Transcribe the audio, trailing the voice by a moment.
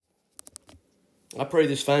I pray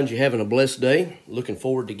this finds you having a blessed day. Looking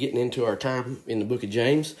forward to getting into our time in the book of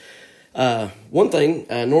James. One thing,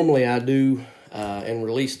 normally I do and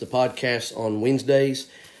release the podcast on Wednesdays,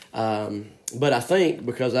 but I think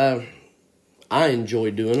because I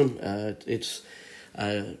enjoy doing them, it's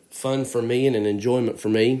fun for me and an enjoyment for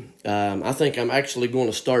me. I think I'm actually going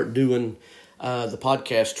to start doing the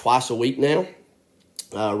podcast twice a week now,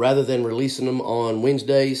 rather than releasing them on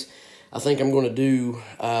Wednesdays. I think I'm going to do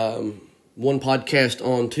one podcast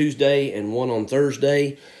on Tuesday and one on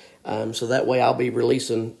Thursday, so that way I'll be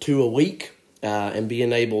releasing 2 a week and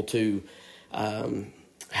being able to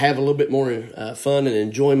have a little bit more fun and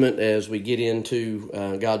enjoyment as we get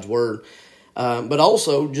into God's Word. But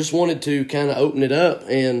also just wanted to kind of open it up,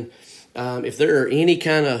 and if there are any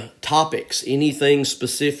kind of topics, anything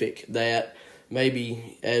specific that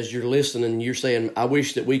maybe as you're listening, you're saying, I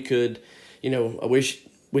wish that we could, I wish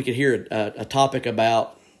we could hear a topic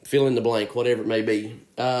about fill in the blank, whatever it may be.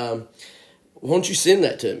 Why don't you send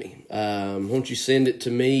that to me? Why don't you send it to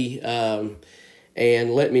me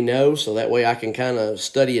and let me know, so that way I can kind of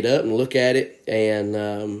study it up and look at it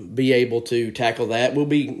and be able to tackle that. We'll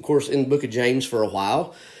be, of course, in the book of James for a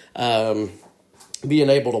while, being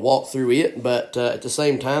able to walk through it, but at the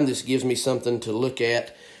same time, this gives me something to look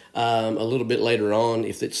at a little bit later on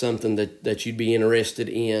if it's something that you'd be interested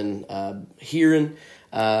in hearing.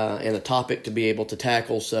 And a topic to be able to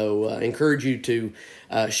tackle. So I encourage you to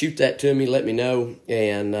shoot that to me, let me know,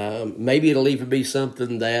 and maybe it'll even be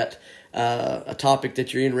something that a topic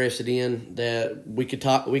that you're interested in that we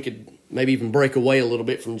could maybe even break away a little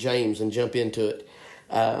bit from James and jump into it.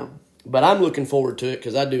 But I'm looking forward to it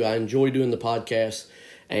because I enjoy doing the podcast,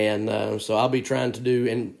 and so I'll be trying to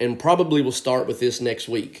do, and probably we'll start with this next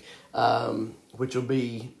week, which will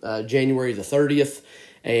be January the 30th.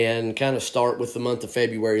 And kind of start with the month of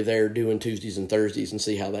February there, doing Tuesdays and Thursdays, and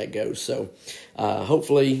see how that goes. So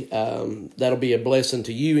hopefully that'll be a blessing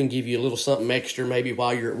to you and give you a little something extra, maybe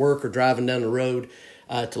while you're at work or driving down the road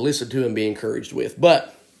to listen to and be encouraged with.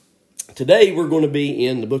 But today we're going to be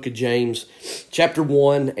in the book of James, chapter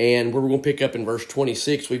 1, and we're going to pick up in verse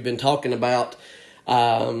 26. We've been talking about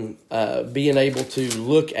being able to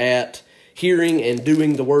look at hearing and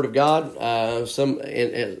doing the Word of God.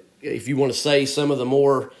 If you want to say some of the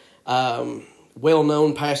more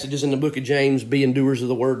well-known passages in the book of James, being doers of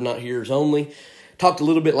the word, not hearers only. Talked a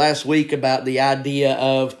little bit last week about the idea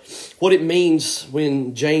of what it means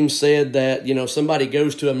when James said that, somebody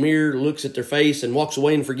goes to a mirror, looks at their face, and walks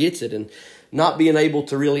away and forgets it, and not being able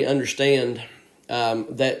to really understand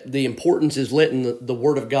that the importance is letting the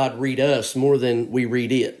Word of God read us more than we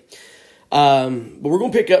read it. But we're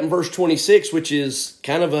going to pick up in verse 26, which is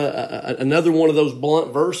kind of another one of those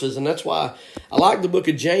blunt verses, and that's why I like the book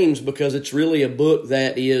of James, because it's really a book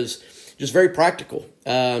that is just very practical.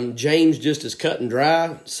 James just is cut and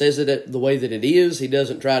dry, says it the way that it is. He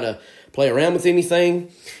doesn't try to play around with anything.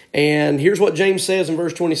 And here's what James says in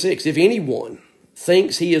verse 26. If anyone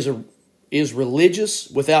thinks he is religious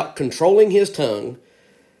without controlling his tongue,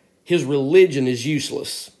 his religion is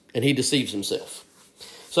useless, and he deceives himself.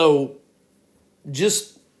 So,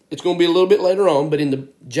 it's going to be a little bit later on, but in the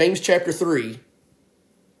James chapter 3,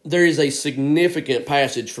 there is a significant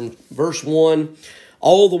passage from verse 1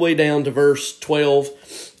 all the way down to verse 12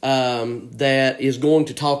 that is going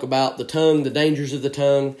to talk about the tongue, the dangers of the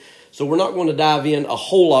tongue. So we're not going to dive in a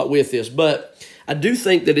whole lot with this, but I do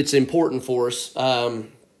think that it's important for us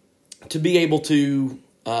to be able to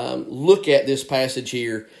look at this passage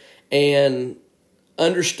here and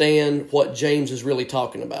understand what James is really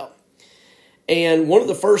talking about. And one of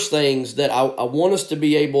the first things that I want us to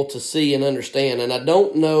be able to see and understand, and I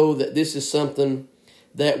don't know that this is something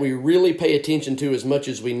that we really pay attention to as much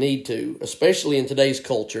as we need to, especially in today's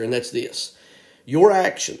culture, and that's this. Your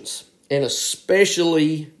actions, and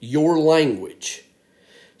especially your language,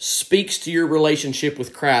 speaks to your relationship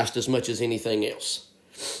with Christ as much as anything else.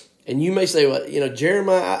 And you may say, well,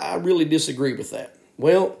 Jeremiah, I really disagree with that.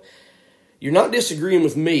 Well, you're not disagreeing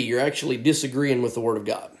with me. You're actually disagreeing with the Word of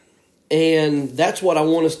God. And that's what I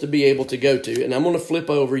want us to be able to go to. And I'm going to flip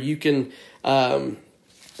over. You can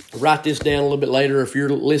write this down a little bit later if you're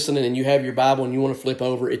listening and you have your Bible and you want to flip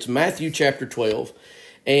over. It's Matthew chapter 12,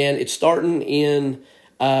 and it's starting in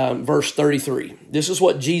verse 33. This is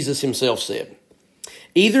what Jesus himself said.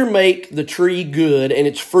 Either make the tree good and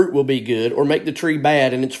its fruit will be good, or make the tree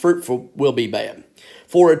bad and its fruit will be bad.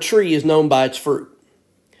 For a tree is known by its fruit.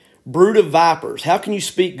 Brood of vipers, how can you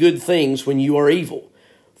speak good things when you are evil?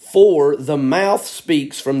 For the mouth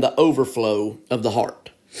speaks from the overflow of the heart.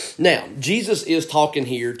 Now, Jesus is talking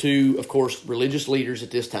here to, of course, religious leaders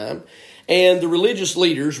at this time. And the religious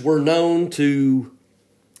leaders were known to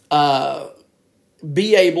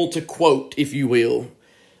be able to quote, if you will,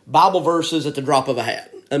 Bible verses at the drop of a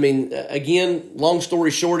hat. I mean, again, long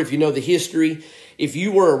story short, if you know the history, if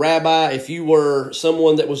you were a rabbi, if you were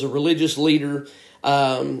someone that was a religious leader,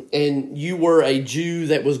 and you were a Jew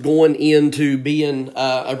that was going into being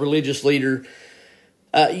a religious leader,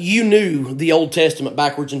 you knew the Old Testament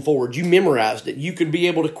backwards and forwards. You memorized it. You could be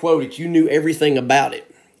able to quote it. You knew everything about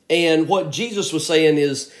it. And what Jesus was saying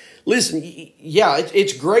is, listen, yeah,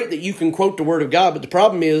 it's great that you can quote the Word of God, but the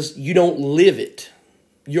problem is you don't live it.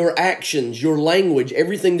 Your actions, your language,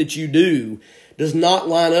 everything that you do does not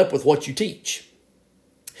line up with what you teach.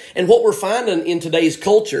 And what we're finding in today's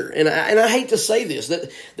culture, and I hate to say this,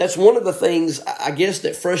 that's one of the things, I guess,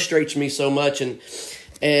 that frustrates me so much.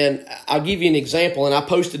 And I'll give you an example, and I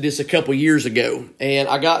posted this a couple years ago, and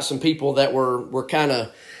I got some people that were kind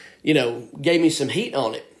of, gave me some heat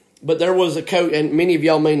on it. But there was a coach, and many of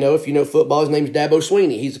y'all may know, if you know football, his name's Dabo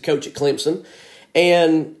Swinney. He's a coach at Clemson.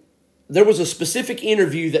 And there was a specific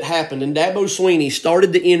interview that happened, and Dabo Swinney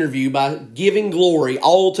started the interview by giving glory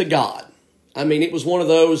all to God. I mean, it was one of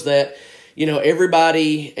those that,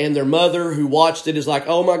 everybody and their mother who watched it is like,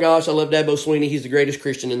 oh my gosh, I love Dabo Swinney. He's the greatest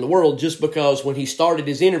Christian in the world, just because when he started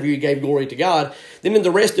his interview, he gave glory to God. Then in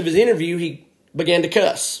the rest of his interview, he began to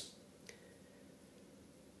cuss.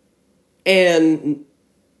 And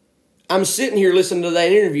I'm sitting here listening to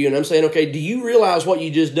that interview, and I'm saying, okay, do you realize what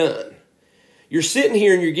you just done? You're sitting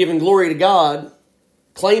here and you're giving glory to God,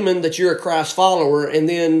 claiming that you're a Christ follower, and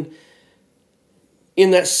then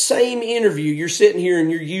in that same interview, you're sitting here and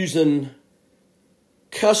you're using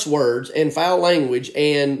cuss words and foul language,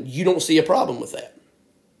 and you don't see a problem with that.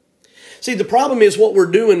 See, the problem is what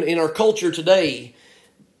we're doing in our culture today.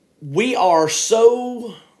 We are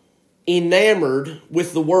so enamored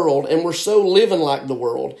with the world, and we're so living like the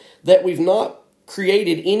world, that we've not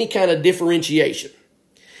created any kind of differentiation.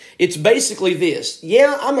 It's basically this.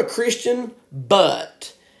 Yeah, I'm a Christian,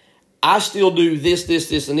 but I still do this,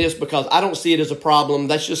 and this because I don't see it as a problem.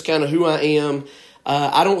 That's just kind of who I am.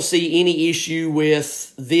 I don't see any issue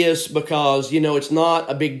with this because, it's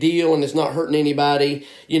not a big deal and it's not hurting anybody.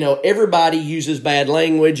 Everybody uses bad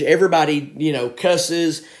language. Everybody,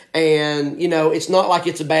 cusses. And, it's not like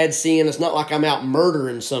it's a bad sin. It's not like I'm out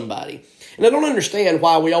murdering somebody. And I don't understand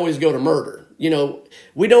why we always go to murder.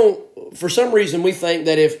 We don't, for some reason, we think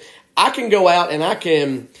that if I can go out and I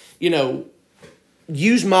can,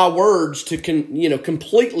 use my words to,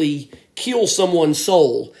 completely kill someone's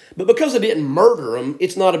soul, but because I didn't murder them,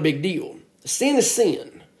 it's not a big deal. Sin is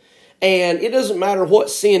sin. And it doesn't matter what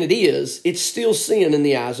sin it is, it's still sin in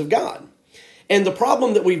the eyes of God. And the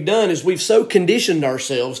problem that we've done is we've so conditioned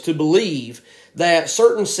ourselves to believe that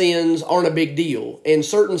certain sins aren't a big deal and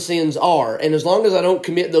certain sins are. And as long as I don't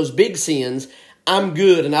commit those big sins, I'm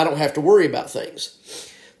good and I don't have to worry about things.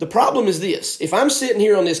 The problem is this. If I'm sitting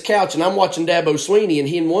here on this couch and I'm watching Dabo Swinney, and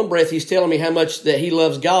in one breath he's telling me how much that he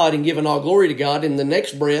loves God and giving all glory to God, and in the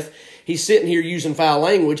next breath he's sitting here using foul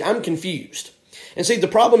language, I'm confused. And see, the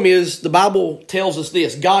problem is the Bible tells us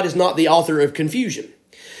this. God is not the author of confusion.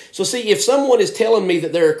 So see, if someone is telling me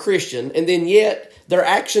that they're a Christian, and then yet their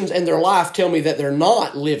actions and their life tell me that they're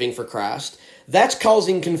not living for Christ, that's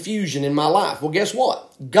causing confusion in my life. Well, guess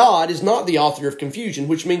what? God is not the author of confusion,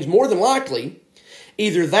 which means more than likely,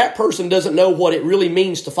 either that person doesn't know what it really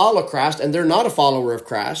means to follow Christ and they're not a follower of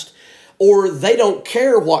Christ, or they don't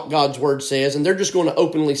care what God's word says and they're just going to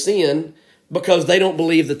openly sin because they don't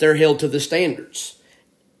believe that they're held to the standards.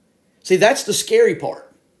 See, that's the scary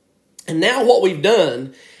part. And now what we've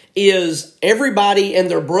done is everybody and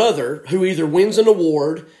their brother who either wins an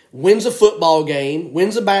award, wins a football game,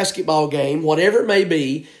 wins a basketball game, whatever it may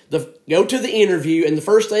be, go to the interview, and the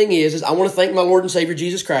first thing is I want to thank my Lord and Savior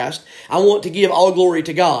Jesus Christ. I want to give all glory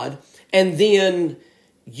to God. And then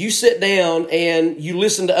you sit down and you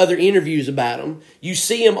listen to other interviews about them. You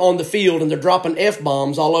see them on the field and they're dropping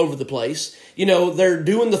F-bombs all over the place. They're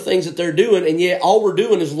doing the things that they're doing, and yet all we're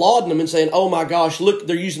doing is lauding them and saying, oh my gosh, look,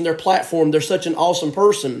 they're using their platform. They're such an awesome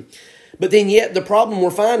person. But then yet the problem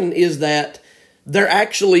we're finding is that they're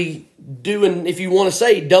actually doing, if you want to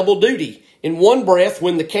say, double duty. In one breath,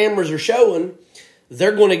 when the cameras are showing,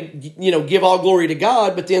 they're going to, give all glory to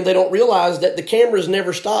God, but then they don't realize that the cameras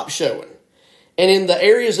never stop showing. And in the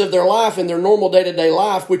areas of their life, in their normal day-to-day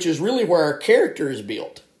life, which is really where our character is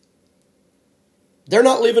built, they're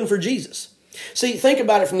not living for Jesus. See, think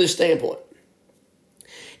about it from this standpoint.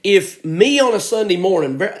 If me on a Sunday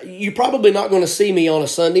morning, you're probably not going to see me on a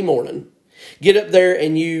Sunday morning get up there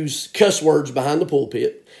and use cuss words behind the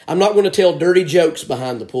pulpit. I'm not going to tell dirty jokes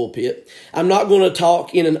behind the pulpit. I'm not going to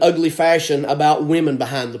talk in an ugly fashion about women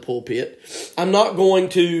behind the pulpit. I'm not going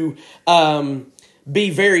to be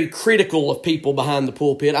very critical of people behind the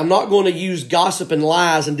pulpit. I'm not going to use gossip and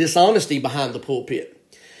lies and dishonesty behind the pulpit.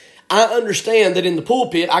 I understand that in the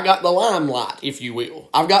pulpit, I got the limelight, if you will.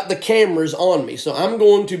 I've got the cameras on me. So I'm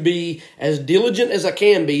going to be as diligent as I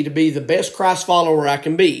can be to be the best Christ follower I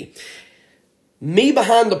can be. Me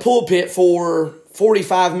behind the pulpit for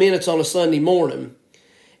 45 minutes on a Sunday morning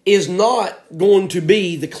is not going to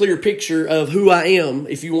be the clear picture of who I am,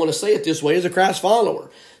 if you want to say it this way, as a Christ follower.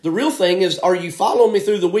 The real thing is, are you following me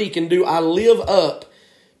through the week, and do I live up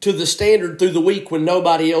to the standard through the week when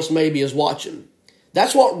nobody else maybe is watching?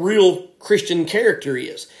 That's what real Christian character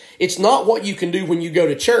is. It's not what you can do when you go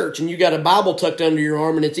to church and you got a Bible tucked under your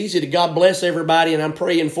arm and it's easy to God bless everybody and I'm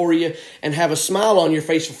praying for you and have a smile on your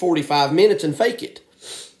face for 45 minutes and fake it.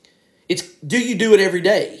 It's, do you do it every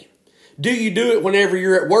day? Do you do it whenever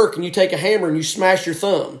you're at work and you take a hammer and you smash your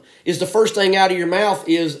thumb? Is the first thing out of your mouth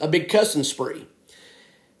is a big cussing spree?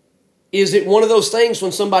 Is it one of those things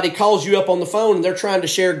when somebody calls you up on the phone and they're trying to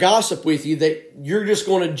share gossip with you that you're just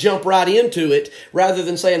going to jump right into it rather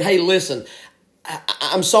than saying, hey, listen,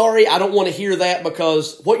 I'm sorry, I don't want to hear that,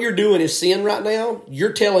 because what you're doing is sin right now.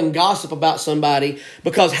 You're telling gossip about somebody,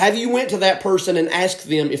 because have you went to that person and asked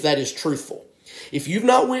them if that is truthful? If you've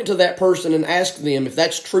not went to that person and asked them if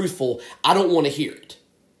that's truthful, I don't want to hear it.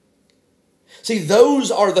 See,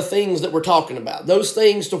 those are the things that we're talking about. Those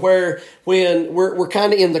things to where when we're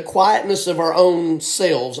kind of in the quietness of our own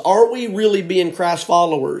selves, are we really being Christ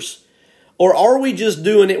followers? Or are we just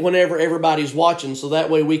doing it whenever everybody's watching, so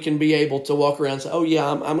that way we can be able to walk around and say, oh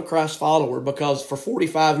yeah, I'm a Christ follower, because for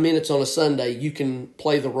 45 minutes on a Sunday, you can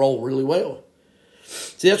play the role really well.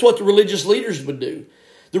 See, that's what the religious leaders would do.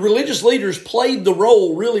 The religious leaders played the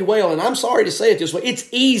role really well, and I'm sorry to say it this way, it's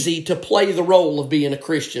easy to play the role of being a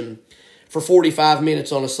Christian for 45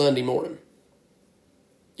 minutes on a Sunday morning.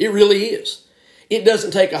 It really is. It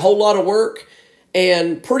doesn't take a whole lot of work,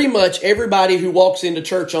 and pretty much everybody who walks into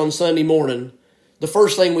church on Sunday morning, the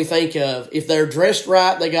first thing we think of, if they're dressed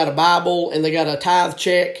right, they got a Bible, and they got a tithe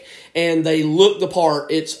check, and they look the part,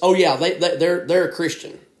 it's, oh yeah, they're a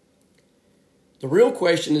Christian. The real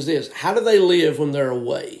question is this: how do they live when they're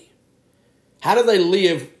away? How do they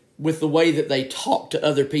live with the way that they talk to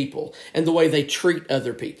other people and the way they treat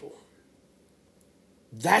other people?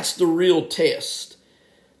 That's the real test.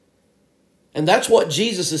 And that's what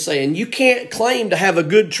Jesus is saying. You can't claim to have a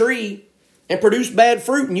good tree and produce bad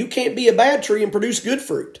fruit, and you can't be a bad tree and produce good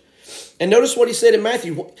fruit. And notice what he said in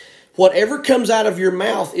Matthew: whatever comes out of your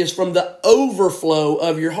mouth is from the overflow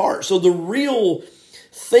of your heart. So the real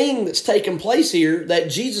thing that's taking place here that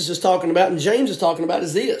Jesus is talking about and James is talking about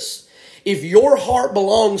is this: if your heart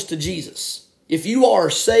belongs to Jesus, if you are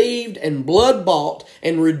saved and blood-bought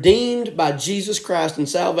and redeemed by Jesus Christ and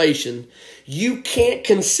salvation, you can't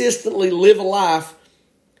consistently live a life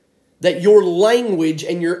that your language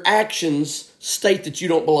and your actions state that you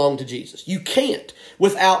don't belong to Jesus. You can't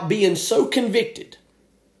without being so convicted.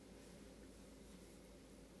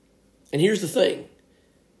 And here's the thing: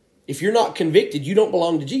 if you're not convicted, you don't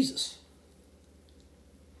belong to Jesus.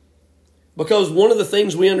 Because one of the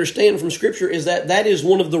things we understand from Scripture is that that is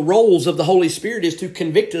one of the roles of the Holy Spirit, is to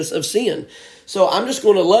convict us of sin. So I'm just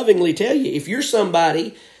going to lovingly tell you, if you're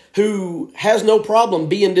somebody who has no problem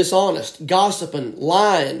being dishonest, gossiping,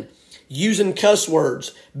 lying, using cuss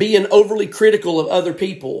words, being overly critical of other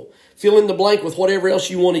people, fill in the blank with whatever else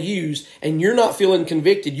you want to use, and you're not feeling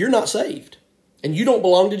convicted, you're not saved. And you don't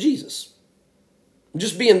belong to Jesus. I'm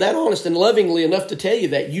just being that honest and lovingly enough to tell you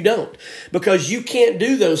that you don't. Because you can't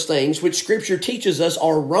do those things which Scripture teaches us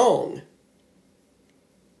are wrong.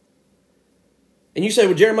 And you say,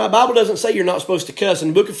 well, Jeremiah, the Bible doesn't say you're not supposed to cuss. In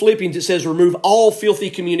the book of Philippians, it says remove all filthy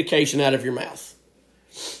communication out of your mouth.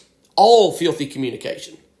 All filthy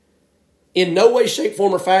communication. In no way, shape,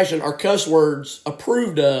 form, or fashion are cuss words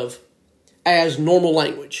approved of as normal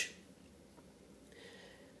language.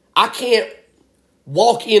 I can't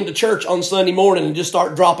walk into church on Sunday morning and just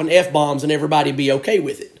start dropping F-bombs and everybody be okay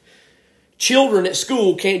with it. Children at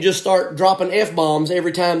school can't just start dropping F-bombs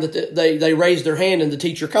every time that they raise their hand and the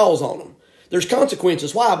teacher calls on them. There's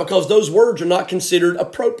consequences. Why? Because those words are not considered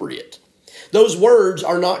appropriate. Those words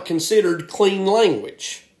are not considered clean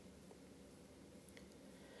language.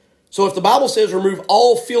 So if the Bible says remove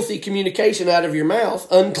all filthy communication out of your mouth,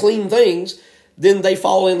 unclean things, then they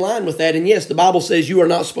fall in line with that. And yes, the Bible says you are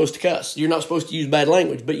not supposed to cuss. You're not supposed to use bad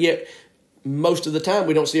language. But yet, most of the time,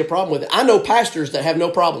 we don't see a problem with it. I know pastors that have no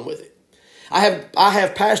problem with it. I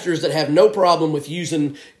have pastors that have no problem with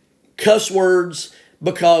using cuss words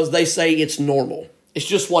because they say it's normal. It's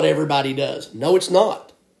just what everybody does. No, it's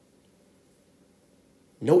not.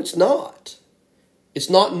 No, it's not. It's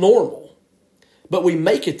not normal. But we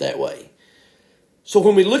make it that way. So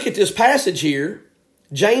when we look at this passage here,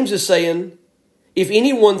 James is saying, if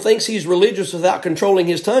anyone thinks he's religious without controlling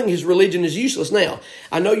his tongue, his religion is useless. Now,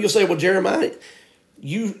 I know you'll say, well, Jeremiah,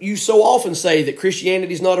 you so often say that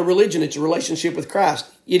Christianity is not a religion, it's a relationship with Christ.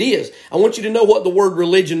 It is. I want you to know what the word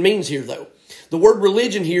religion means here, though. The word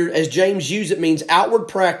religion here, as James used it, means outward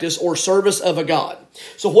practice or service of a God.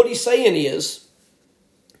 So what he's saying is,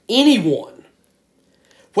 anyone,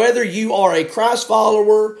 whether you are a Christ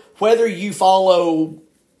follower, whether you follow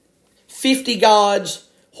 50 gods,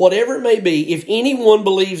 whatever it may be, if anyone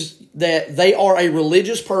believes that they are a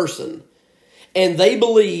religious person and they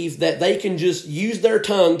believe that they can just use their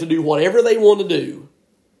tongue to do whatever they want to do,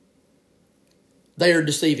 they are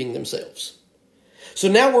deceiving themselves. So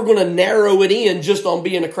now we're going to narrow it in just on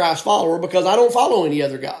being a Christ follower, because I don't follow any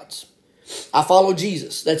other gods. I follow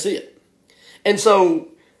Jesus. That's it. And so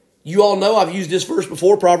you all know I've used this verse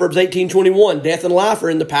before, Proverbs 18:21. Death and life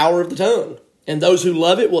are in the power of the tongue, and those who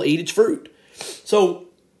love it will eat its fruit. So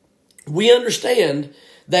we understand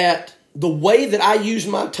that the way that I use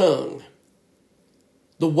my tongue,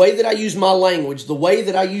 the way that I use my language, the way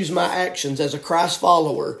that I use my actions as a Christ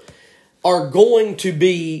follower are going to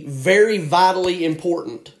be very vitally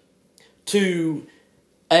important to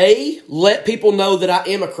A, let people know that I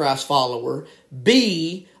am a Christ follower,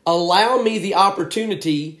 B, allow me the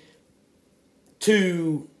opportunity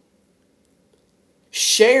to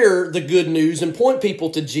share the good news and point people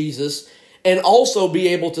to Jesus, and also be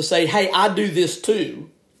able to say, hey, I do this too.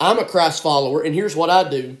 I'm a Christ follower, and here's what I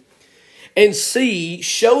do. And C,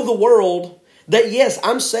 show the world that, yes,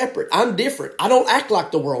 I'm separate. I'm different. I don't act like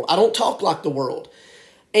the world. I don't talk like the world.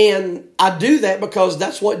 And I do that because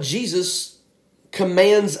that's what Jesus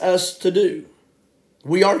commands us to do.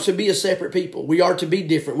 We are to be a separate people. We are to be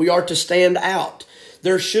different. We are to stand out.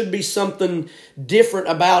 There should be something different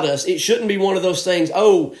about us. It shouldn't be one of those things,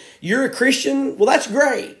 oh, you're a Christian? Well, that's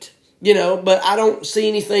great. But I don't see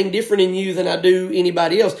anything different in you than I do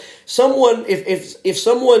anybody else. If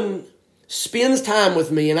someone spends time with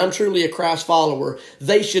me and I'm truly a Christ follower,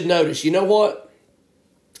 they should notice, you know what?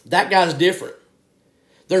 That guy's different.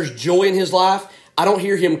 There's joy in his life. I don't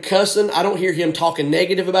hear him cussing. I don't hear him talking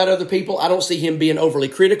negative about other people. I don't see him being overly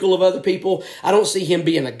critical of other people. I don't see him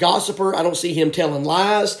being a gossiper. I don't see him telling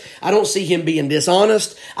lies. I don't see him being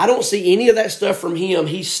dishonest. I don't see any of that stuff from him.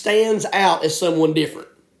 He stands out as someone different.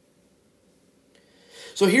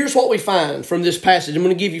 So here's what we find from this passage. I'm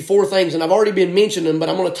going to give you 4 things, and I've already been mentioning them, but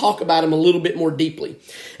I'm going to talk about them a little bit more deeply.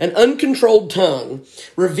 An uncontrolled tongue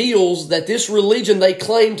reveals that this religion they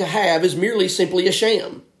claim to have is merely simply a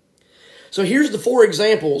sham. So here's the 4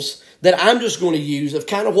 examples that I'm just going to use of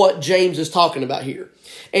kind of what James is talking about here.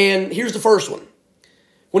 And here's the first one.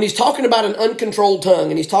 When he's talking about an uncontrolled tongue,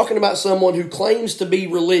 and he's talking about someone who claims to be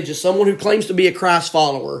religious, someone who claims to be a Christ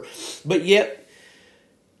follower, but yet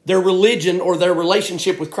their religion or their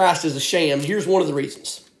relationship with Christ is a sham, here's one of the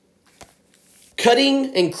reasons.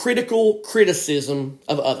 Cutting and critical criticism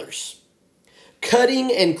of others. Cutting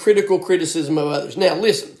and critical criticism of others. Now,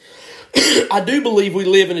 listen, I do believe we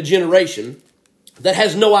live in a generation that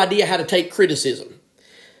has no idea how to take criticism.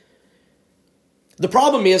 The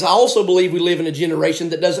problem is, I also believe we live in a generation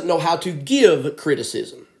that doesn't know how to give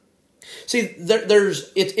criticism. See,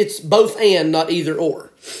 it's both and, not either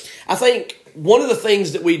or. I think one of the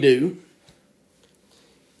things that we do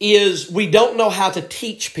is we don't know how to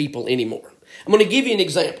teach people anymore. I'm going to give you an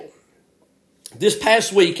example. This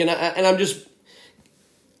past week, and I'm just,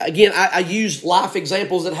 again, I use life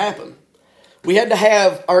examples that happen. We had to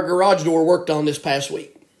have our garage door worked on this past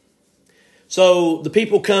week. So the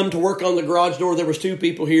people come to work on the garage door. There was 2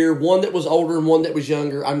 people here, one that was older and one that was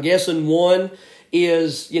younger. I'm guessing one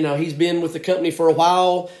is, he's been with the company for a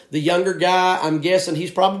while. The younger guy, I'm guessing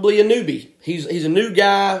he's probably a newbie. He's a new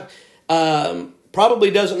guy,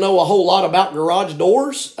 probably doesn't know a whole lot about garage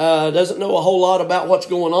doors, doesn't know a whole lot about what's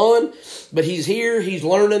going on, but he's here, he's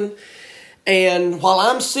learning. And while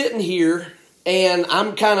I'm sitting here and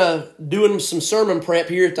I'm kind of doing some sermon prep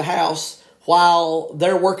here at the house while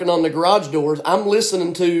they're working on the garage doors, I'm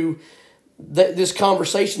listening to this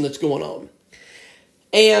conversation that's going on.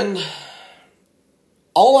 And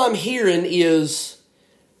all I'm hearing is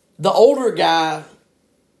the older guy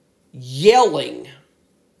yelling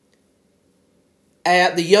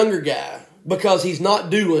at the younger guy because he's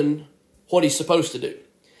not doing what he's supposed to do.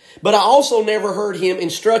 But I also never heard him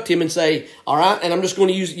instruct him and say, all right, and I'm just going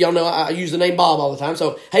to use, y'all know I use the name Bob all the time.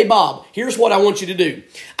 So, hey, Bob, here's what I want you to do.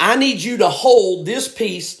 I need you to hold this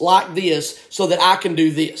piece like this so that I can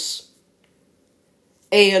do this.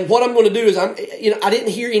 And what I'm going to do is I didn't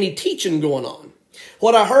hear any teaching going on.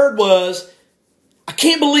 What I heard was, I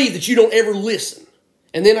can't believe that you don't ever listen.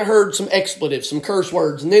 And then I heard some expletives, some curse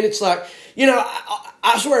words. And then it's like,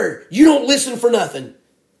 I swear, you don't listen for nothing.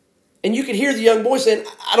 And you could hear the young boy saying,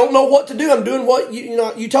 I don't know what to do. I'm doing what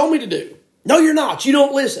you told me to do. No, you're not. You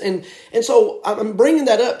don't listen. And so I'm bringing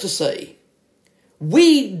that up to say,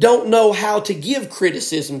 we don't know how to give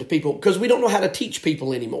criticism to people because we don't know how to teach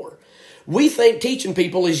people anymore. We think teaching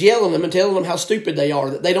people is yelling them and telling them how stupid they are,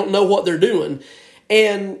 that they don't know what they're doing.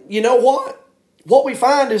 And you know what? What we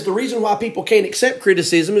find is the reason why people can't accept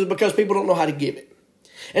criticism is because people don't know how to give it.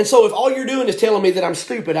 And so if all you're doing is telling me that I'm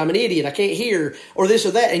stupid, I'm an idiot, I can't hear, or this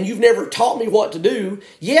or that, and you've never taught me what to do,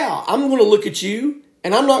 yeah, I'm going to look at you,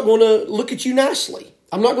 and I'm not going to look at you nicely.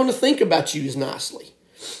 I'm not going to think about you as nicely.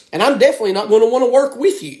 And I'm definitely not going to want to work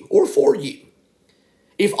with you or for you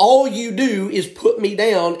if all you do is put me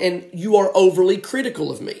down and you are overly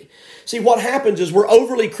critical of me. See, what happens is we're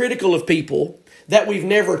overly critical of people that we've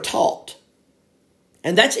never taught.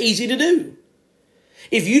 And that's easy to do.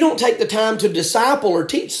 If you don't take the time to disciple or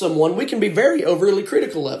teach someone, we can be very overly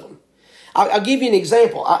critical of them. I'll give you an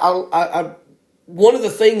example. One of the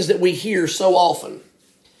things that we hear so often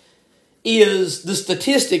is the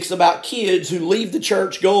statistics about kids who leave the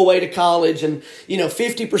church, go away to college, and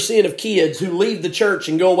 50% of kids who leave the church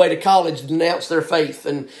and go away to college denounce their faith,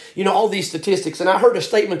 and all these statistics. And I heard a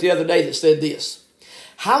statement the other day that said this: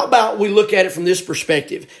 how about we look at it from this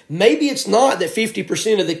perspective? Maybe it's not that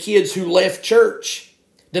 50% of the kids who left church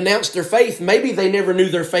denounced their faith. Maybe they never knew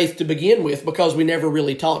their faith to begin with because we never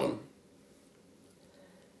really taught them.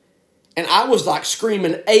 And I was like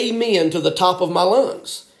screaming amen to the top of my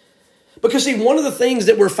lungs. Because see, one of the things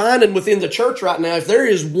that we're finding within the church right now, if there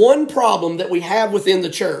is one problem that we have within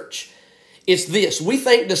the church, it's this. We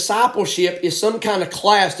think discipleship is some kind of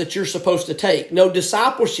class that you're supposed to take. No,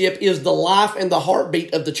 discipleship is the life and the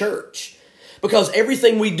heartbeat of the church. Because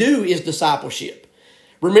everything we do is discipleship.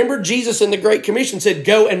 Remember, Jesus in the Great Commission said,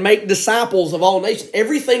 go and make disciples of all nations.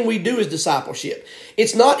 Everything we do is discipleship.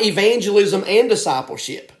 It's not evangelism and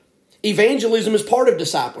discipleship. Evangelism is part of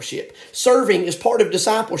discipleship. Serving is part of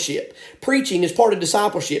discipleship. Preaching is part of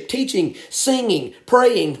discipleship. Teaching, singing,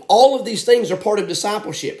 praying, all of these things are part of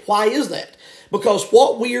discipleship. Why is that? Because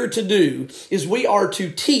what we are to do is we are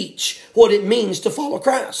to teach what it means to follow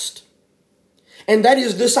Christ. And that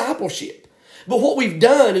is discipleship. But what we've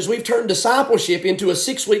done is we've turned discipleship into a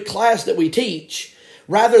 6-week class that we teach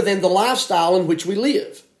rather than the lifestyle in which we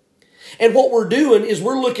live. And what we're doing is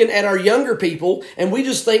we're looking at our younger people and we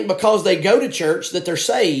just think because they go to church that they're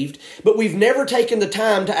saved, but we've never taken the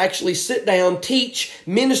time to actually sit down, teach,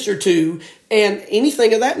 minister to, and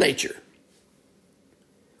anything of that nature.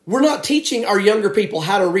 We're not teaching our younger people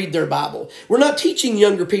how to read their Bible. We're not teaching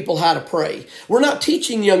younger people how to pray. We're not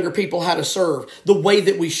teaching younger people how to serve the way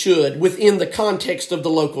that we should within the context of the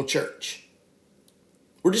local church.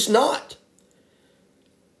 We're just not.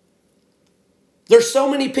 There's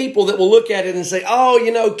so many people that will look at it and say,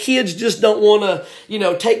 kids just don't want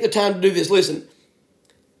to, take the time to do this. Listen,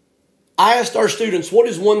 I asked our students, what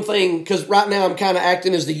is one thing, because right now I'm kind of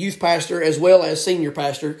acting as the youth pastor as well as senior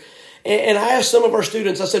pastor. And I asked some of our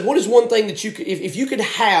students, I said, what is one thing that you could, if you could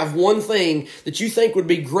have one thing that you think would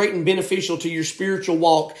be great and beneficial to your spiritual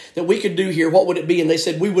walk that we could do here, what would it be? And they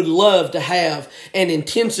said, we would love to have an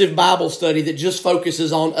intensive Bible study that just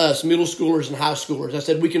focuses on us, middle schoolers and high schoolers. I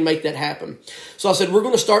said, we can make that happen. So I said, we're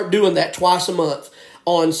going to start doing that twice a month.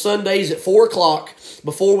 On Sundays at 4 o'clock,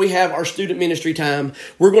 before we have our student ministry time,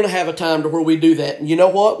 we're going to have a time to where we do that. And you know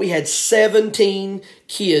what? We had 17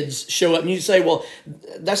 kids show up. And you say, well,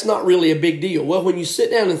 that's not really a big deal. Well, when you sit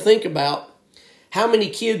down and think about how many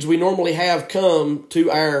kids we normally have come to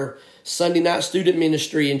our Sunday night student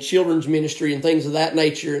ministry and children's ministry and things of that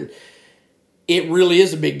nature, and it really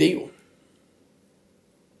is a big deal.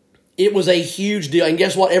 It was a huge deal. And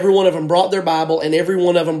guess what? Every one of them brought their Bible and every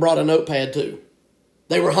one of them brought a notepad too.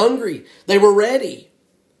 They were hungry. They were ready.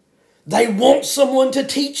 They want someone to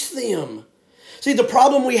teach them. See, the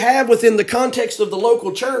problem we have within the context of the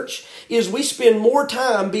local church is we spend more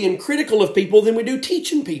time being critical of people than we do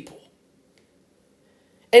teaching people.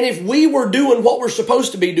 And if we were doing what we're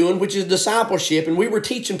supposed to be doing, which is discipleship, and we were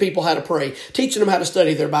teaching people how to pray, teaching them how to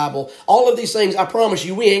study their Bible, all of these things, I promise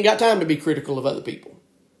you, we ain't got time to be critical of other people.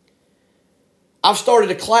 I've started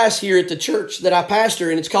a class here at the church that I pastor,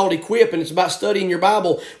 and it's called Equip, and it's about studying your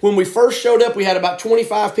Bible. When we first showed up, we had about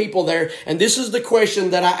 25 people there, and this is the question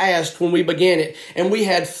that I asked when we began it. And we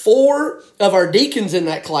had 4 of our deacons in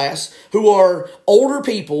that class who are older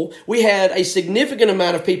people. We had a significant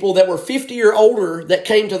amount of people that were 50 or older that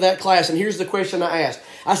came to that class, and here's the question I asked.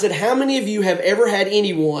 I said, how many of you have ever had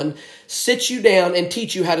anyone sit you down and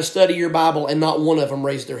teach you how to study your Bible, and not one of them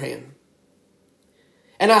raised their hand?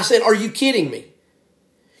 And I said, are you kidding me?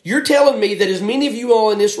 You're telling me that as many of you all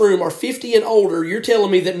in this room are 50 and older, you're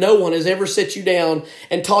telling me that no one has ever set you down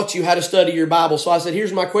and taught you how to study your Bible. So I said,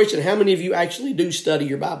 here's my question. How many of you actually do study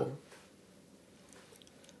your Bible?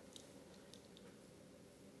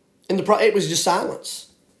 And it was just silence.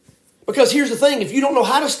 Because here's the thing. If you don't know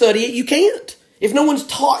how to study it, you can't. If no one's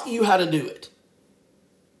taught you how to do it.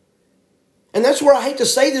 And that's where I hate to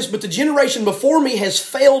say this, but the generation before me has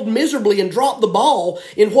failed miserably and dropped the ball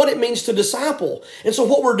in what it means to disciple. And so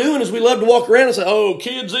what we're doing is we love to walk around and say, oh,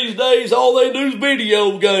 kids these days, all they do is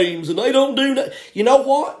video games and they don't do that. You know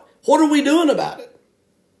what? What are we doing about it?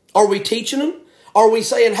 Are we teaching them? Are we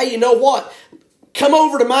saying, hey, you know what? Come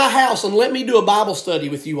over to my house and let me do a Bible study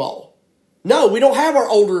with you all. No, we don't have our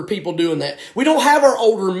older people doing that. We don't have our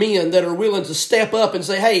older men that are willing to step up and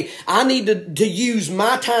say, hey, I need to use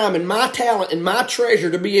my time and my talent and my treasure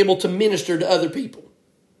to be able to minister to other people.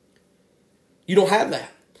 You don't have that.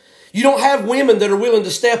 You don't have women that are willing to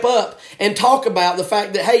step up and talk about the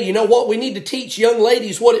fact that, hey, you know what? We need to teach young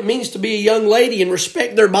ladies what it means to be a young lady and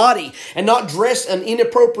respect their body and not dress in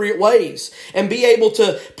inappropriate ways and be able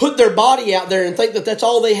to put their body out there and think that that's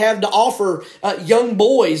all they have to offer young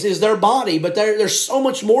boys is their body. But there's so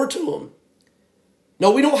much more to them.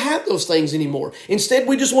 No, we don't have those things anymore. Instead,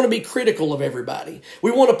 we just want to be critical of everybody.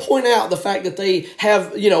 We want to point out the fact that they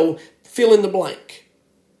have, fill in the blank.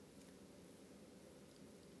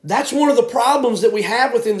 That's one of the problems that we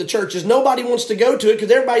have within the church is nobody wants to go to it because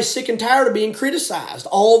everybody's sick and tired of being criticized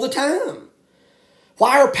all the time.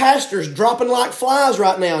 Why are pastors dropping like flies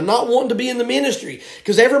right now, not wanting to be in the ministry?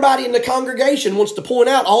 Because everybody in the congregation wants to point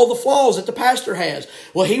out all the flaws that the pastor has.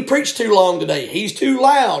 Well, he preached too long today. He's too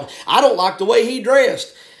loud. I don't like the way he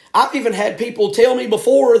dressed. I've even had people tell me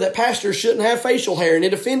before that pastors shouldn't have facial hair, and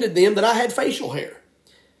it offended them that I had facial hair.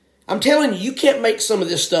 I'm telling you, you can't make some of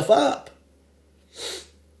this stuff up.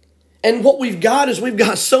 And what we've got is we've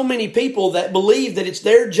got so many people that believe that it's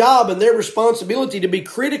their job and their responsibility to be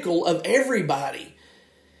critical of everybody.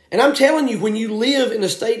 And I'm telling you, when you live in a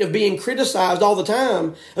state of being criticized all the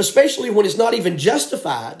time, especially when it's not even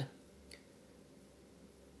justified,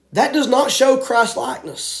 that does not show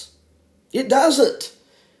Christ-likeness. It doesn't.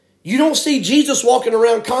 You don't see Jesus walking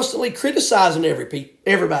around constantly criticizing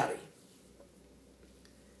everybody.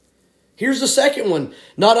 Here's the second one.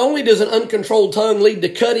 Not only does an uncontrolled tongue lead to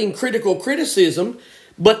cutting critical criticism,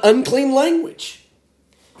 but unclean language.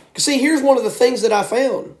 See, here's one of the things that I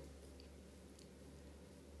found.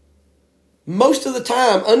 Most of the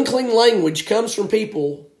time, unclean language comes from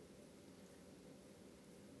people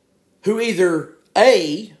who either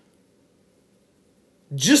A,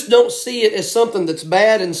 just don't see it as something that's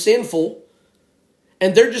bad and sinful,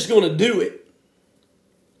 and they're just going to do it.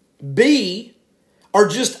 B, are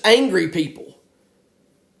just angry people.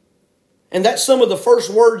 And that's some of the first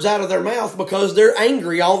words out of their mouth because they're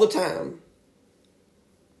angry all the time.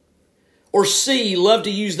 Or C, love to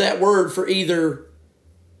use that word for either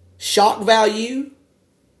shock value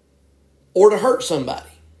or to hurt somebody.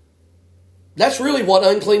 That's really what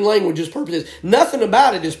unclean language's purpose is. Nothing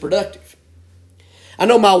about it is productive. I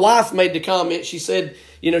know my wife made the comment, she said,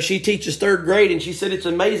 she teaches third grade, and she said it's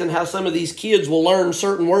amazing how some of these kids will learn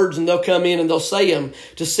certain words and they'll come in and they'll say them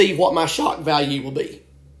to see what my shock value will be.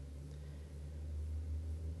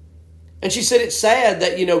 And she said it's sad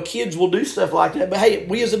that, kids will do stuff like that, but hey,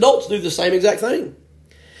 we as adults do the same exact thing.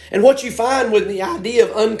 And what you find with the idea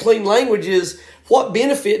of unclean language is what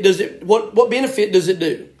benefit does it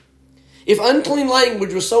do? If unclean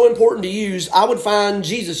language was so important to use, I would find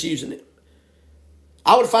Jesus using it.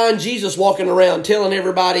 I would find Jesus walking around telling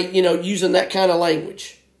everybody, using that kind of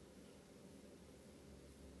language.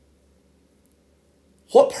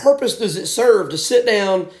 What purpose does it serve to sit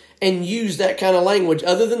down and use that kind of language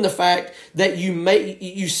other than the fact that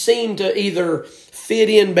you seem to either fit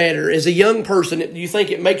in better? As a young person, you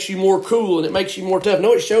think it makes you more cool and it makes you more tough.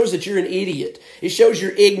 No, it shows that you're an idiot. It shows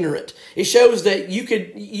you're ignorant. It shows that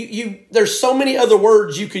there's so many other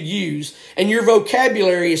words you could use, and your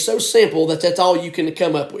vocabulary is so simple that that's all you can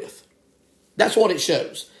come up with. That's what it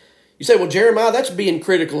shows. You say, well, Jeremiah, that's being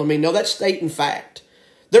critical of me. No, that's stating fact.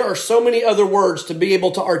 There are so many other words to be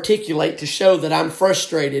able to articulate to show that I'm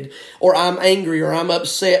frustrated or I'm angry or I'm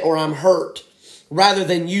upset or I'm hurt, rather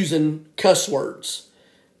than using cuss words.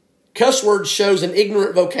 Cuss words shows an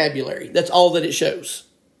ignorant vocabulary. That's all that it shows.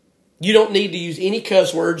 You don't need to use any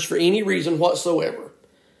cuss words for any reason whatsoever.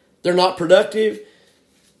 They're not productive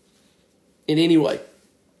in any way.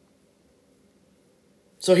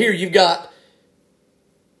 So here you've got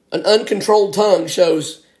an uncontrolled tongue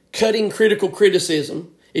shows cutting critical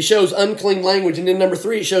criticism. It shows unclean language. And then number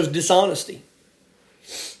 3, it shows dishonesty.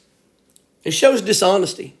 It shows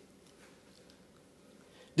dishonesty.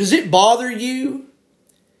 Does it bother you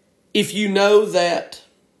if you know that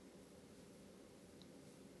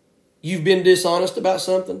you've been dishonest about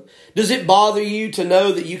something? Does it bother you to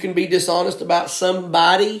know that you can be dishonest about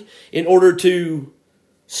somebody in order to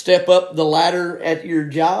step up the ladder at your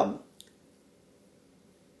job?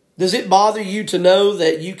 Does it bother you to know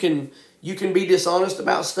that you can be dishonest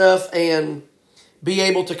about stuff and be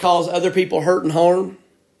able to cause other people hurt and harm?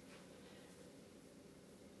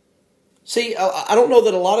 See, I don't know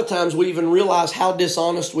that a lot of times we even realize how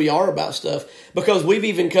dishonest we are about stuff, because we've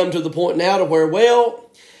even come to the point now to where, well,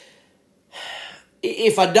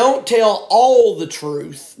 if I don't tell all the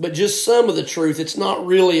truth, but just some of the truth, it's not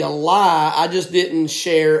really a lie. I just didn't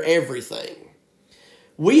share everything.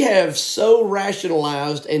 We have so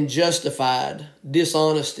rationalized and justified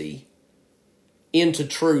dishonesty into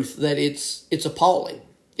truth that it's appalling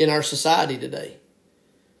in our society today.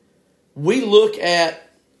 We look at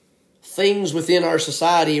things within our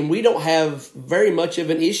society and we don't have very much of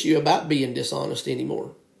an issue about being dishonest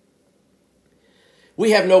anymore.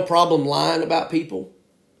 We have no problem lying about people.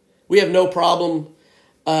 We have no problem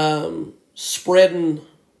spreading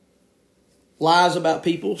lies about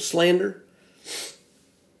people, slander.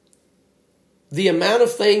 The amount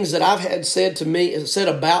of things that I've had said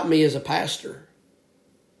about me as a pastor,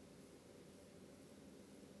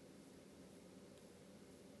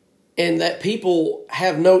 and that people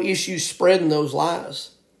have no issue spreading those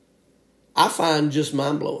lies, I find just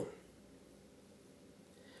mind-blowing.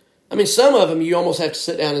 I mean, some of them you almost have to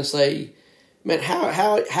sit down and say, man,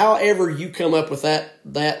 however you come up with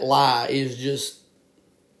that lie is just,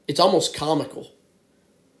 it's almost comical.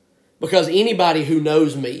 Because anybody who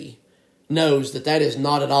knows me knows that is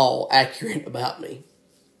not at all accurate about me.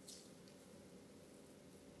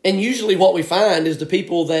 And usually what we find is the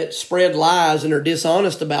people that spread lies and are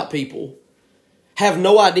dishonest about people have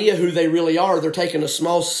no idea who they really are. They're taking a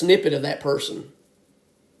small snippet of that person.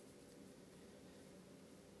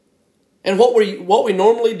 And what we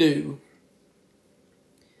normally do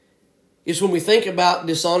is, when we think about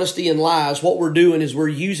dishonesty and lies, what we're doing is we're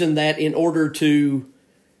using that in order to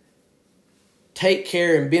take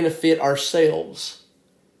care and benefit ourselves,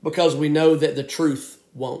 because we know that the truth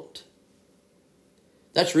won't.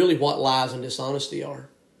 That's really what lies and dishonesty are.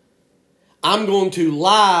 I'm going to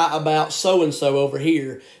lie about so-and-so over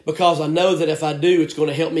here because I know that if I do, it's going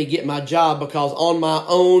to help me get my job, because on my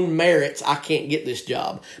own merits, I can't get this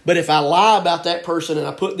job. But if I lie about that person and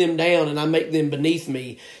I put them down and I make them beneath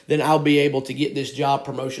me, then I'll be able to get this job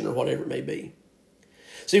promotion or whatever it may be.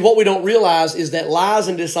 See, what we don't realize is that lies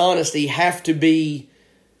and dishonesty have to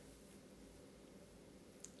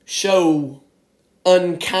show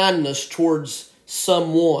unkindness towards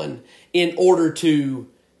someone in order to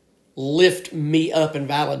lift me up and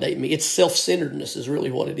validate me. It's self-centeredness is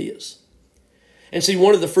really what it is. And see,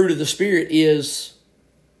 one of the fruit of the Spirit is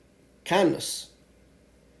kindness.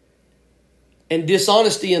 And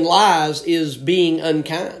dishonesty and lies is being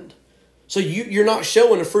unkind. So you're not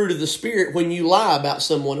showing a fruit of the Spirit when you lie about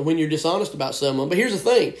someone and when you're dishonest about someone. But here's the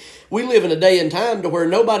thing. We live in a day and time to where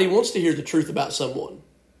nobody wants to hear the truth about someone.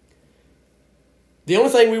 The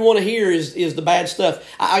only thing we want to hear is the bad stuff.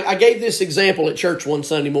 I gave this example at church one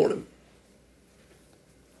Sunday morning.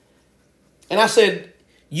 And I said,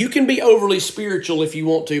 you can be overly spiritual if you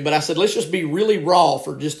want to, but I said, let's just be really raw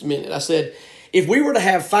for just a minute. I said, if we were to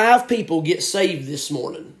have 5 people get saved this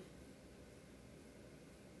morning,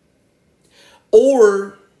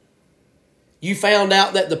 or you found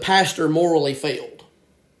out that the pastor morally failed,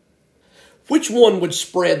 which one would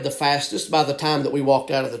spread the fastest by the time that we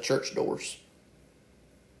walked out of the church doors?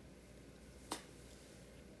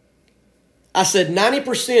 I said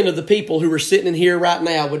 90% of the people who are sitting in here right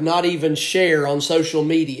now would not even share on social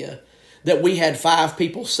media that we had 5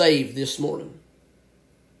 people saved this morning.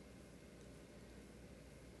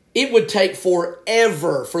 It would take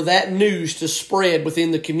forever for that news to spread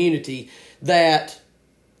within the community that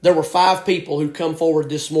there were 5 people who come forward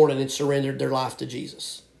this morning and surrendered their life to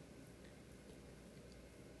Jesus.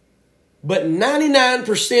 But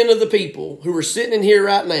 99% of the people who are sitting in here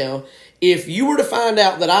right now, if you were to find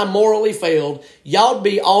out that I morally failed, y'all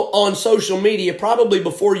be on social media probably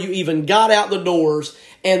before you even got out the doors,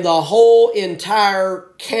 and the whole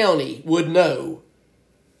entire county would know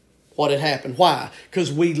what had happened. Why?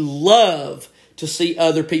 Because we love to see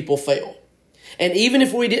other people fail. And even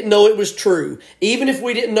if we didn't know it was true, even if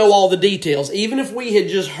we didn't know all the details, even if we had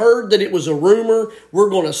just heard that it was a rumor,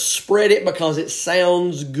 we're going to spread it because it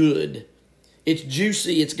sounds good. It's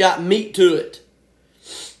juicy. It's got meat to it.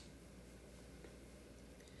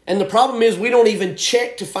 And the problem is we don't even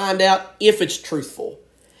check to find out if it's truthful.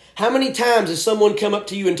 How many times has someone come up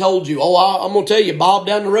to you and told you, oh, I'm going to tell you, Bob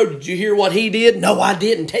down the road, did you hear what he did? No, I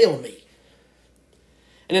didn't. Tell me.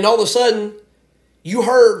 And then all of a sudden, you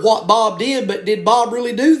heard what Bob did, but did Bob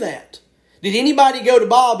really do that? Did anybody go to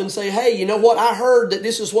Bob and say, hey, you know what? I heard that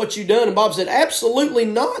this is what you done. And Bob said, absolutely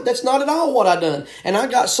not. That's not at all what I done. And I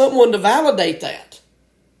got someone to validate that.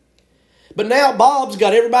 But now Bob's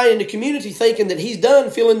got everybody in the community thinking that he's done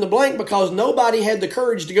fill in the blank because nobody had the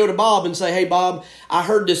courage to go to Bob and say, hey, Bob, I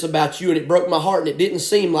heard this about you and it broke my heart and it didn't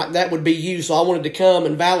seem like that would be you. So I wanted to come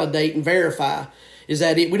and validate and verify. Is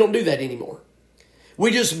that it? We don't do that anymore.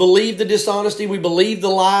 We just believe the dishonesty. We believe the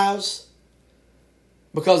lies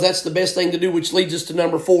because that's the best thing to do, which leads us to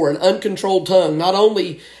number 4. An uncontrolled tongue not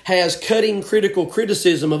only has cutting critical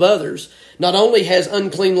criticism of others, not only has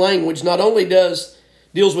unclean language, not only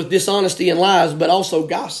deals with dishonesty and lies, but also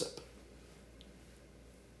gossip.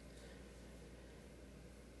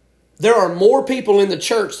 There are more people in the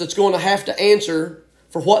church that's going to have to answer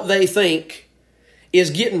for what they think is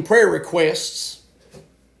getting prayer requests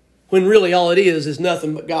when really all it is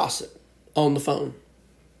nothing but gossip on the phone.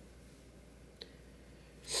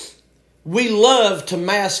 We love to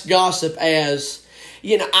mask gossip as,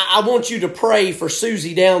 I want you to pray for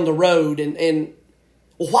Susie down the road and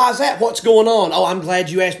well, why is that? What's going on? Oh, I'm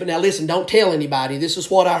glad you asked. But now listen, don't tell anybody. This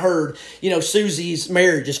is what I heard. Susie's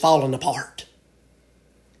marriage is falling apart.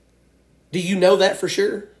 Do you know that for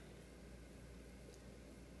sure?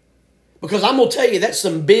 Because I'm going to tell you, that's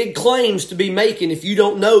some big claims to be making if you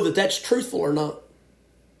don't know that that's truthful or not.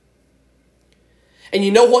 And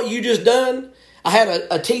you know what you just done? I had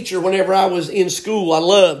a teacher whenever I was in school I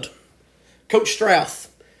loved, Coach Strauss.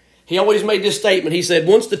 He always made this statement. He said,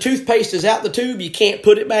 once the toothpaste is out the tube, you can't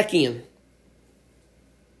put it back in.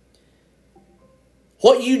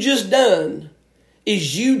 What you just done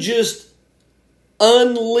is you just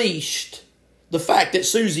unleashed the fact that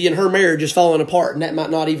Susie and her marriage is falling apart, and that might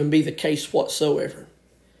not even be the case whatsoever.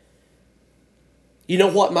 You know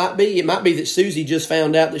what might be? It might be that Susie just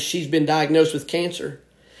found out that she's been diagnosed with cancer,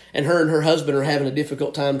 and her husband are having a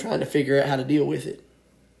difficult time trying to figure out how to deal with it.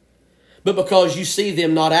 But because you see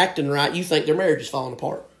them not acting right, you think their marriage is falling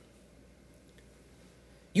apart.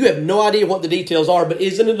 You have no idea what the details are, but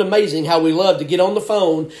isn't it amazing how we love to get on the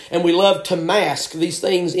phone and we love to mask these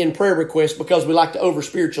things in prayer requests because we like to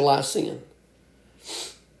over-spiritualize sin?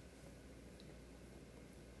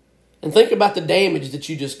 And think about the damage that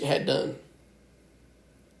you just had done.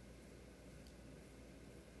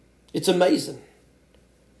 It's amazing.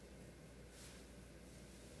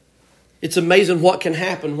 It's amazing what can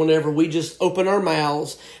happen whenever we just open our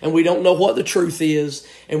mouths and we don't know what the truth is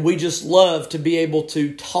and we just love to be able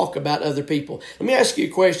to talk about other people. Let me ask you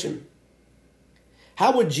a question.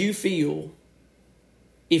 How would you feel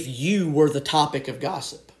if you were the topic of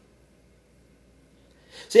gossip?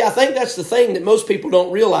 See, I think that's the thing that most people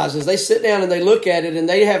don't realize is they sit down and they look at it and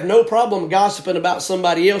they have no problem gossiping about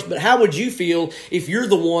somebody else. But how would you feel if you're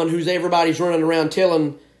the one who's everybody's running around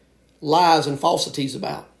telling lies and falsities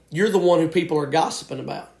about? You're the one who people are gossiping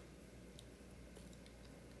about.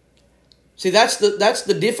 See, that's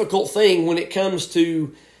the difficult thing when it comes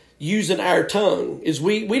to using our tongue, is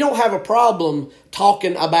we don't have a problem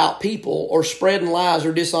talking about people or spreading lies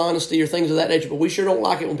or dishonesty or things of that nature, but we sure don't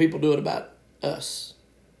like it when people do it about us.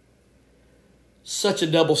 Such a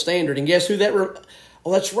double standard. And guess who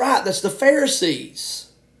that's right, that's the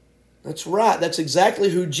Pharisees. That's right, that's exactly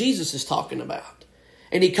who Jesus is talking about.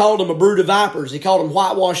 And he called them a brood of vipers. He called them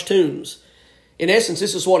whitewashed tombs. In essence,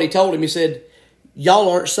 this is what he told him. He said, y'all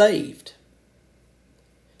aren't saved.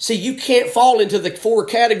 See, you can't fall into the 4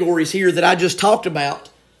 categories here that I just talked about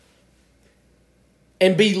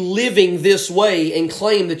and be living this way and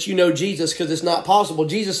claim that you know Jesus, because it's not possible.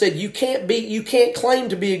 Jesus said you can't claim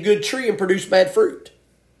to be a good tree and produce bad fruit.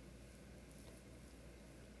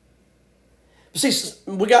 See,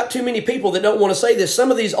 we got too many people that don't want to say this. Some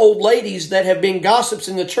of these old ladies that have been gossips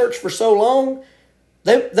in the church for so long,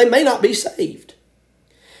 they may not be saved.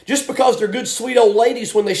 Just because they're good, sweet old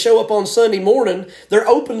ladies when they show up on Sunday morning, they're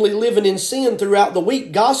openly living in sin throughout the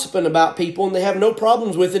week, gossiping about people, and they have no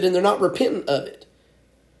problems with it, and they're not repentant of it.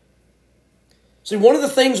 See, one of the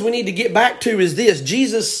things we need to get back to is this.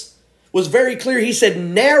 Jesus was very clear. He said,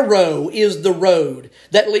 narrow is the road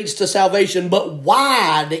that leads to salvation, but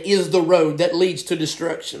wide is the road that leads to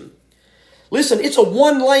destruction. Listen, it's a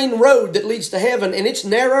 1-lane road that leads to heaven, and it's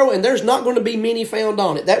narrow, and there's not going to be many found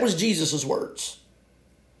on it. That was Jesus' words.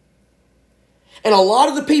 And a lot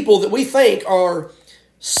of the people that we think are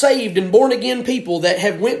saved and born again people that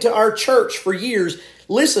have went to our church for years,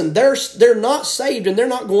 listen, they're not saved and they're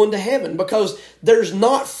not going to heaven because there's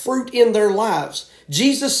not fruit in their lives.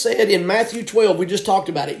 Jesus said in Matthew 12, we just talked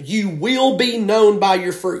about it, you will be known by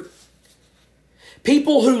your fruit.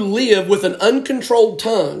 People who live with an uncontrolled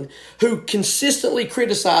tongue, who consistently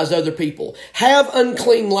criticize other people, have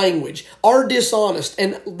unclean language, are dishonest,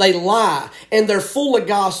 and they lie, and they're full of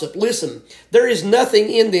gossip. Listen, there is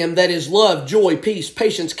nothing in them that is love, joy, peace,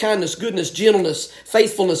 patience, kindness, goodness, gentleness,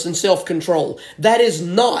 faithfulness, and self-control. That is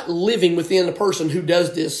not living within a person who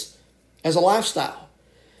does this as a lifestyle.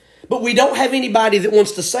 But we don't have anybody that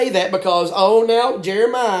wants to say that because, oh, now,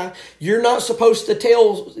 Jeremiah, you're not supposed to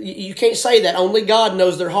tell, you can't say that. Only God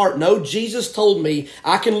knows their heart. No, Jesus told me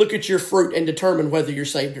I can look at your fruit and determine whether you're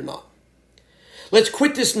saved or not. Let's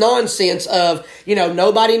quit this nonsense of,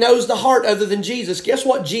 nobody knows the heart other than Jesus. Guess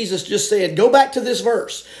what Jesus just said? Go back to this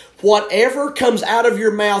verse. Whatever comes out of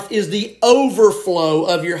your mouth is the overflow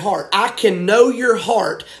of your heart. I can know your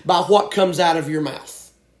heart by what comes out of your mouth.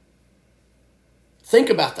 Think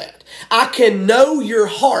about that. I can know your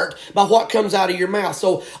heart by what comes out of your mouth.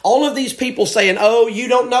 So all of these people saying, oh, you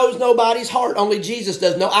don't know nobody's heart, only Jesus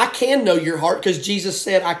does. No, I can know your heart because Jesus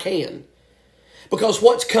said I can. Because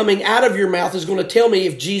what's coming out of your mouth is going to tell me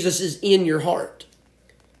if Jesus is in your heart.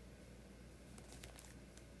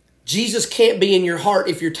 Jesus can't be in your heart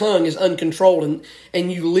if your tongue is uncontrolled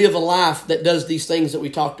and you live a life that does these things that we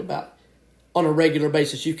talked about on a regular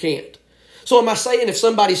basis. You can't. So am I saying if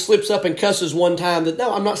somebody slips up and cusses one time that,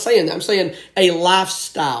 no, I'm not saying that. I'm saying a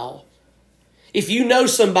lifestyle. If you know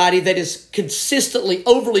somebody that is consistently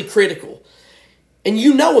overly critical, and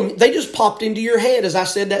you know them, they just popped into your head as I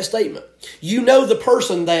said that statement. You know the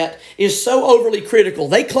person that is so overly critical.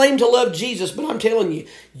 They claim to love Jesus, but I'm telling you,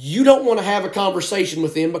 you don't want to have a conversation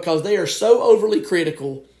with them because they are so overly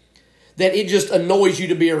critical that it just annoys you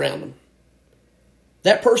to be around them.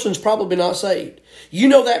 That person's probably not saved. You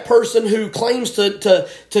know that person who claims to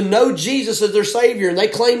know Jesus as their Savior and they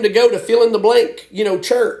claim to go to fill in the blank,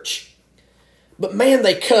 church. But man,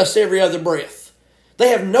 they cuss every other breath. They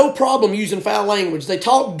have no problem using foul language. They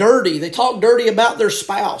talk dirty. They talk dirty about their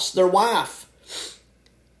spouse, their wife.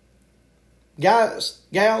 Guys,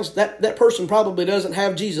 gals, that person probably doesn't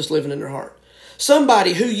have Jesus living in their heart.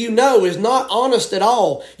 Somebody who you know is not honest at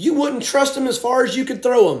all. You wouldn't trust them as far as you could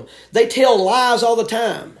throw them. They tell lies all the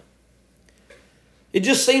time. It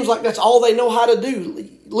just seems like that's all they know how to do.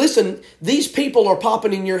 Listen, these people are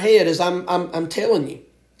popping in your head as I'm telling you.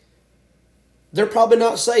 They're probably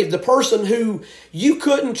not saved. The person who you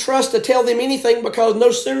couldn't trust to tell them anything because no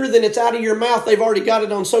sooner than it's out of your mouth, they've already got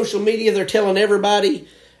it on social media. They're telling everybody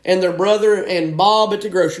and their brother and Bob at the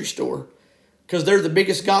grocery store. Because they're the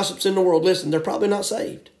biggest gossips in the world. Listen, they're probably not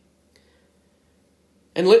saved.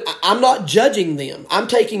 And I'm not judging them. I'm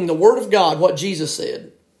taking the Word of God, what Jesus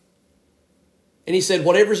said. And He said,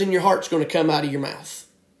 whatever's in your heart's going to come out of your mouth.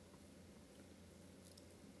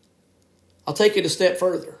 I'll take it a step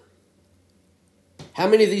further. How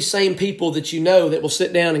many of these same people that you know that will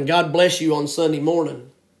sit down and God bless you on Sunday morning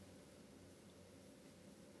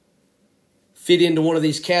fit into one of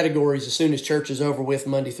these categories as soon as church is over with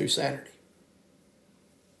Monday through Saturday?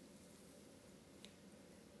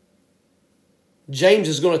 James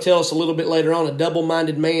is going to tell us a little bit later on, a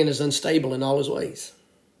double-minded man is unstable in all his ways.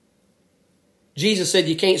 Jesus said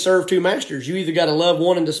you can't serve two masters. You either got to love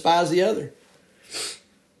one and despise the other.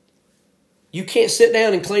 You can't sit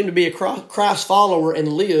down and claim to be a Christ follower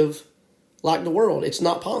and live like the world. It's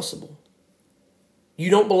not possible.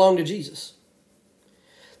 You don't belong to Jesus.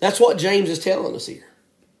 That's what James is telling us here.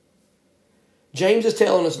 James is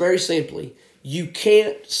telling us very simply, you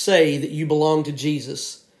can't say that you belong to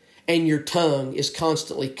Jesus and your tongue is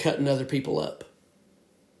constantly cutting other people up.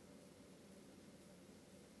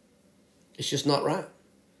 It's just not right.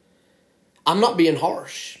 I'm not being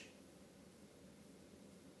harsh.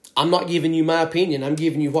 I'm not giving you my opinion. I'm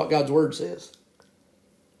giving you what God's Word says.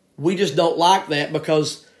 We just don't like that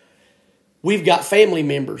because we've got family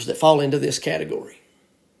members that fall into this category.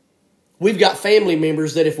 We've got family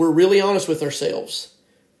members that if we're really honest with ourselves,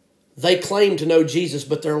 they claim to know Jesus,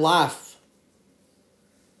 but their life,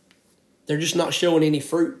 they're just not showing any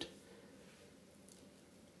fruit.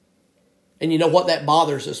 And you know what? That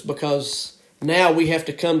bothers us because now we have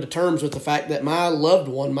to come to terms with the fact that my loved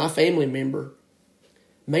one, my family member,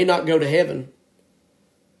 may not go to heaven.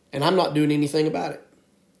 And I'm not doing anything about it.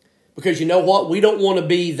 Because you know what? We don't want to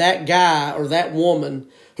be that guy or that woman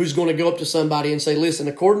who's going to go up to somebody and say, listen,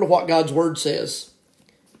 according to what God's Word says,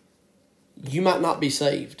 you might not be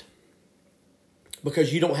saved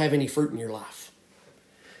because you don't have any fruit in your life.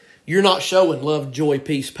 You're not showing love, joy,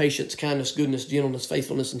 peace, patience, kindness, goodness, gentleness,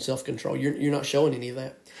 faithfulness, and self-control. You're not showing any of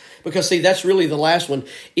that. Because, see, that's really the last one.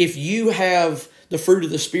 If you have the fruit of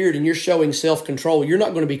the Spirit and you're showing self-control, you're not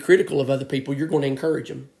going to be critical of other people. You're going to encourage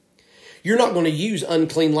them. You're not going to use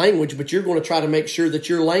unclean language, but you're going to try to make sure that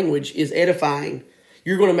your language is edifying.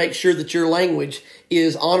 You're going to make sure that your language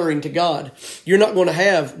is honoring to God. You're not going to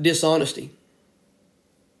have dishonesty.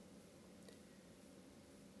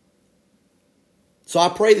 So I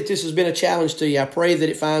pray that this has been a challenge to you. I pray that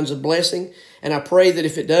it finds a blessing, and I pray that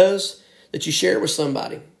if it does, that you share it with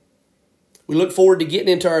somebody. We look forward to getting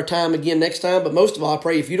into our time again next time, but most of all, I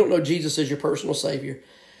pray if you don't know Jesus as your personal Savior,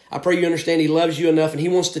 I pray you understand He loves you enough and He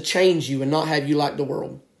wants to change you and not have you like the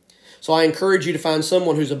world. So I encourage you to find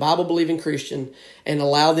someone who's a Bible-believing Christian and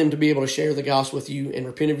allow them to be able to share the gospel with you and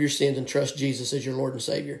repent of your sins and trust Jesus as your Lord and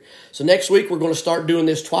Savior. So next week, we're going to start doing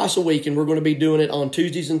this twice a week, and we're going to be doing it on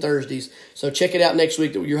Tuesdays and Thursdays. So check it out next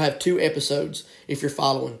week. You'll have 2 episodes if you're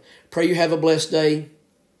following. Pray you have a blessed day,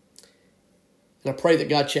 and I pray that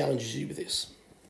God challenges you with this.